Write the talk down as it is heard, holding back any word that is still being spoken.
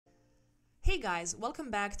Hey guys,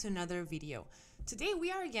 welcome back to another video. Today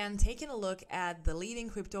we are again taking a look at the leading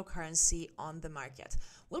cryptocurrency on the market.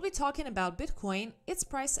 We'll be talking about Bitcoin, its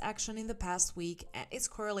price action in the past week, and its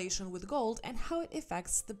correlation with gold and how it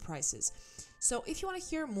affects the prices. So if you want to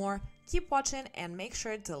hear more, keep watching and make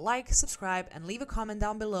sure to like, subscribe, and leave a comment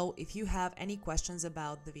down below if you have any questions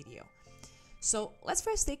about the video. So let's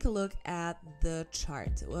first take a look at the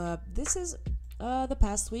chart. This is the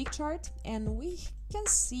past week chart, and we can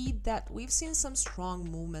see that we've seen some strong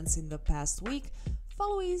movements in the past week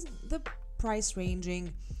following the price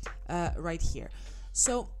ranging right here.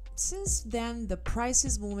 So since then the price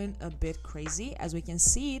is moving a bit crazy, as we can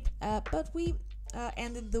see it, but we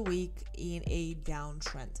ended the week in a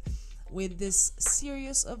downtrend with this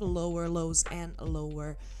series of lower lows and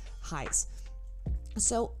lower highs.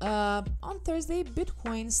 So on Thursday,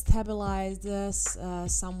 Bitcoin stabilized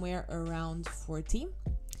somewhere around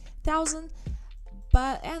 40,000,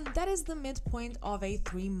 and that is the midpoint of a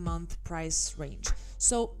 3-month price range.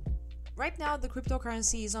 So right now the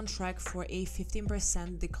cryptocurrency is on track for a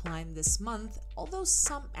 15% decline this month, although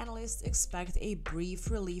some analysts expect a brief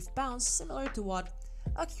relief bounce similar to what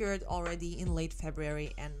occurred already in late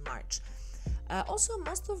February and March. Also,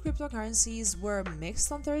 most of cryptocurrencies were mixed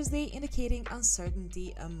on Thursday, indicating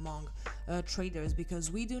uncertainty among traders, because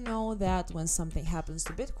we do know that when something happens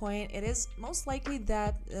to Bitcoin, it is most likely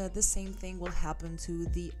that the same thing will happen to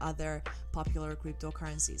the other popular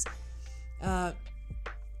cryptocurrencies.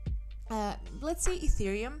 Let's say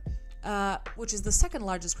Ethereum, which is the second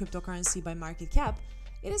largest cryptocurrency by market cap,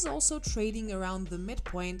 it is also trading around the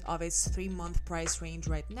midpoint of its 3-month price range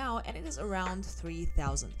right now, and it is around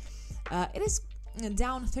 3,000. It is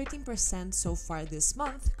down 13% so far this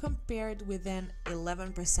month, compared with an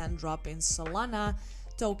 11% drop in Solana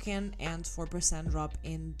token and 4% drop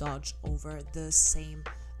in Doge over the same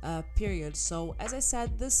period. So as I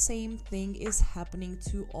said, the same thing is happening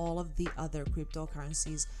to all of the other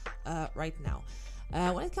cryptocurrencies right now.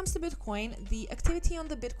 When it comes to Bitcoin, the activity on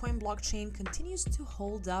the Bitcoin blockchain continues to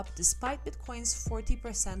hold up despite Bitcoin's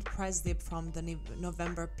 40% price dip from the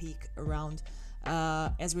November peak around,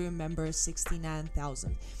 as we remember,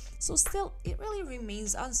 69,000. So still, it really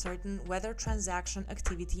remains uncertain whether transaction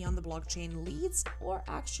activity on the blockchain leads or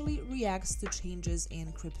actually reacts to changes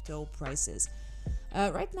in crypto prices.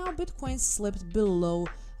 Right now, Bitcoin slipped below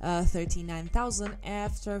 39,000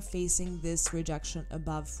 after facing this rejection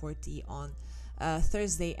above 40 on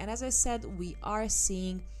Thursday, and as I said, we are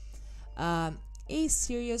seeing a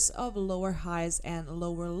series of lower highs and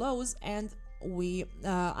lower lows, and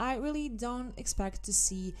I really don't expect to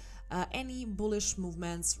see any bullish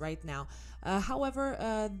movements right now.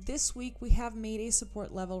 However, this week we have made a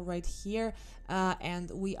support level right here, and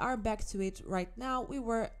we are back to it right now. We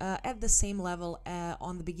were at the same level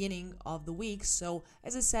on the beginning of the week, so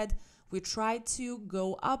as I said, we tried to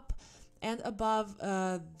go up and above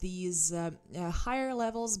these higher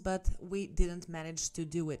levels, but we didn't manage to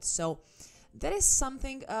do it. So that is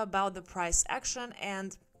something about the price action,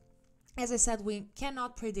 and as I said, we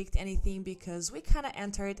cannot predict anything because we kind of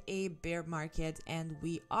entered a bear market and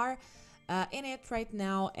we are in it right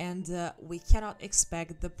now, and we cannot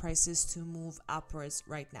expect the prices to move upwards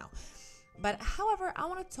right now. But however, I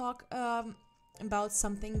want to talk about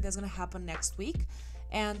something that's going to happen next week.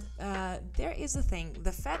 And there is a thing: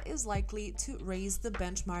 the Fed is likely to raise the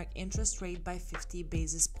benchmark interest rate by 50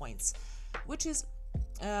 basis points, which is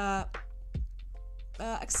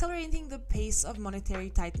accelerating the pace of monetary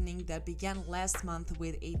tightening that began last month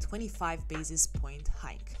with a 25 basis point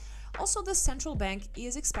hike. Also, the central bank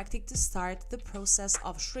is expected to start the process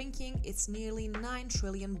of shrinking its nearly 9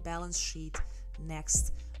 trillion balance sheet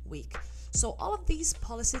next week. So all of these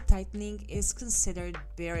policy tightening is considered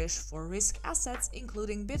bearish for risk assets,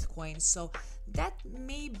 including Bitcoin. So that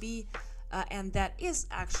may be and that is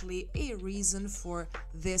actually a reason for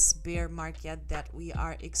this bear market that we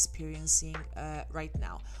are experiencing right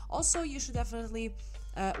now. Also, you should definitely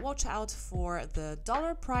watch out for the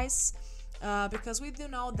dollar price, because we do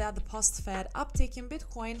know that the post-Fed uptick in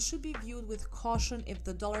Bitcoin should be viewed with caution if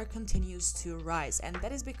the dollar continues to rise, and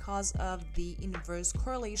that is because of the inverse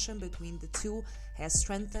correlation between the two has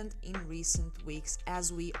strengthened in recent weeks,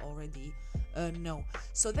 as we already know.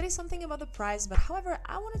 So that is something about the price, but however,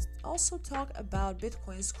 I want to also talk about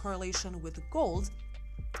Bitcoin's correlation with gold,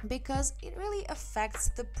 because it really affects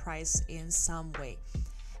the price in some way.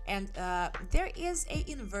 And there is an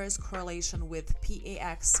inverse correlation with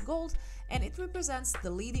PAX gold, and it represents the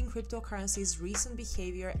leading cryptocurrency's recent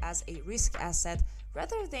behavior as a risk asset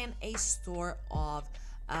rather than a store of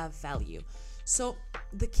value. So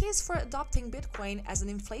the case for adopting Bitcoin as an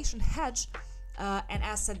inflation hedge an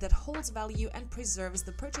asset that holds value and preserves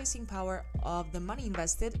the purchasing power of the money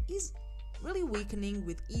invested, is really weakening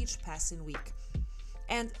with each passing week.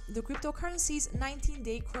 And the cryptocurrency's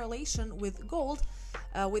 19-day correlation with gold,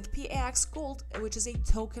 with PAX gold, which is a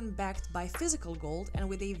token backed by physical gold and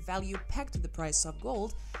with a value pegged to the price of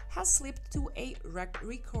gold, has slipped to a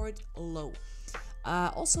record low.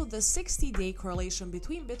 Also, the 60-day correlation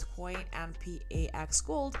between Bitcoin and PAX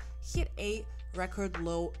gold hit a record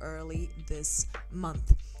low early this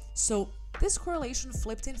month. So this correlation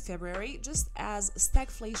flipped in February just as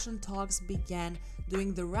stagflation talks began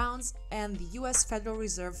doing the rounds and the US Federal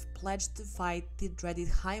Reserve pledged to fight the dreaded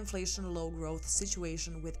high inflation, low growth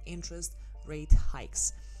situation with interest rate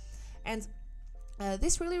hikes. And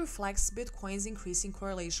this really reflects Bitcoin's increasing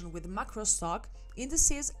correlation with macro stock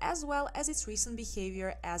indices as well as its recent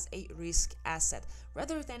behavior as a risk asset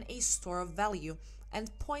rather than a store of value, and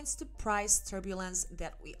points to price turbulence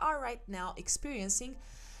that we are right now experiencing,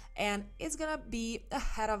 and it's gonna be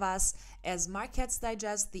ahead of us as markets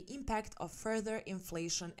digest the impact of further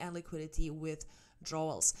inflation and liquidity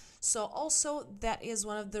withdrawals. So also that is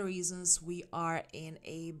one of the reasons we are in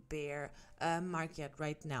a bear market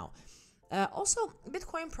right now. Also,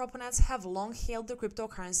 Bitcoin proponents have long hailed the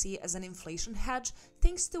cryptocurrency as an inflation hedge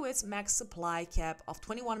thanks to its max supply cap of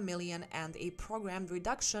 21 million and a programmed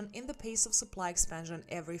reduction in the pace of supply expansion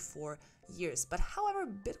every 4 years. But however,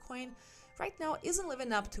 Bitcoin right now isn't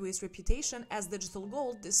living up to its reputation as digital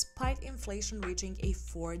gold despite inflation reaching a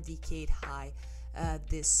 4-decade high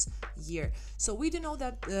this year. So we do know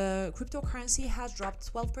that cryptocurrency has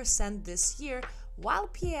dropped 12% this year, while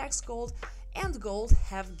PAX gold and gold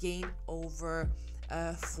have gained over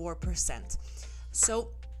 4%. So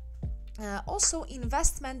also,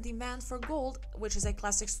 investment demand for gold, which is a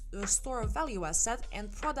classic store of value asset,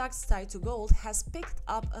 and products tied to gold has picked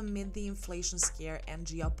up amid the inflation scare and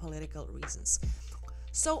geopolitical reasons.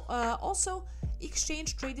 So also,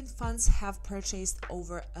 exchange traded funds have purchased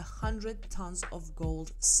over 100 tons of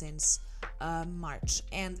gold since March,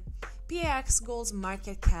 and PAX gold's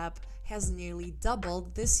market cap has nearly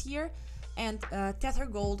doubled this year. And Tether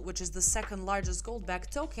Gold, which is the second largest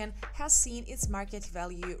gold-backed token, has seen its market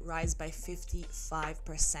value rise by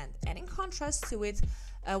 55%. And in contrast to it,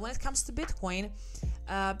 when it comes to Bitcoin,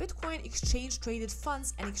 Bitcoin exchange-traded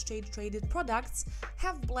funds and exchange-traded products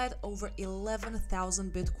have bled over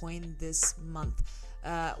 11,000 Bitcoin this month,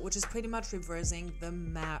 which is pretty much reversing the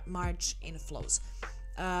March inflows.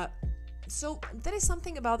 So that is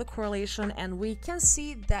something about the correlation, and we can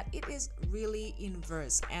see that it is really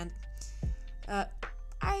inverse. And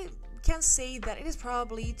I can say that it is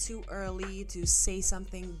probably too early to say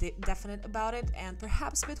something definite about it, and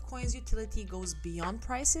perhaps Bitcoin's utility goes beyond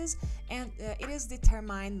prices, and it is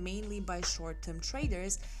determined mainly by short-term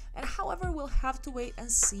traders. And however, we'll have to wait and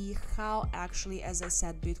see how actually, as I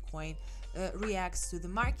said, Bitcoin reacts to the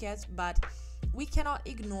market, but we cannot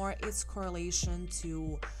ignore its correlation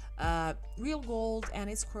to real gold and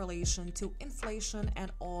its correlation to inflation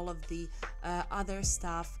and all of the other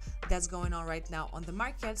stuff that's going on right now on the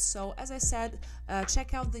market. So as I said,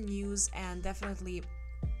 check out the news and definitely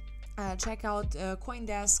check out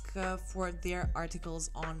CoinDesk for their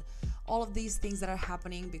articles on all of these things that are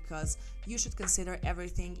happening, because you should consider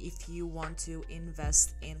everything if you want to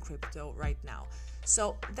invest in crypto right now.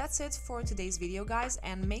 So that's it for today's video, guys,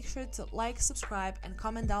 and make sure to like, subscribe, and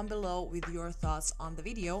comment down below with your thoughts on the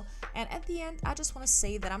video. And at the end, I just want to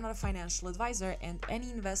say that I'm not a financial advisor, and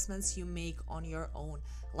any investments you make on your own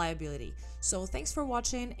liability. So thanks for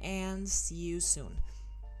watching, and see you soon.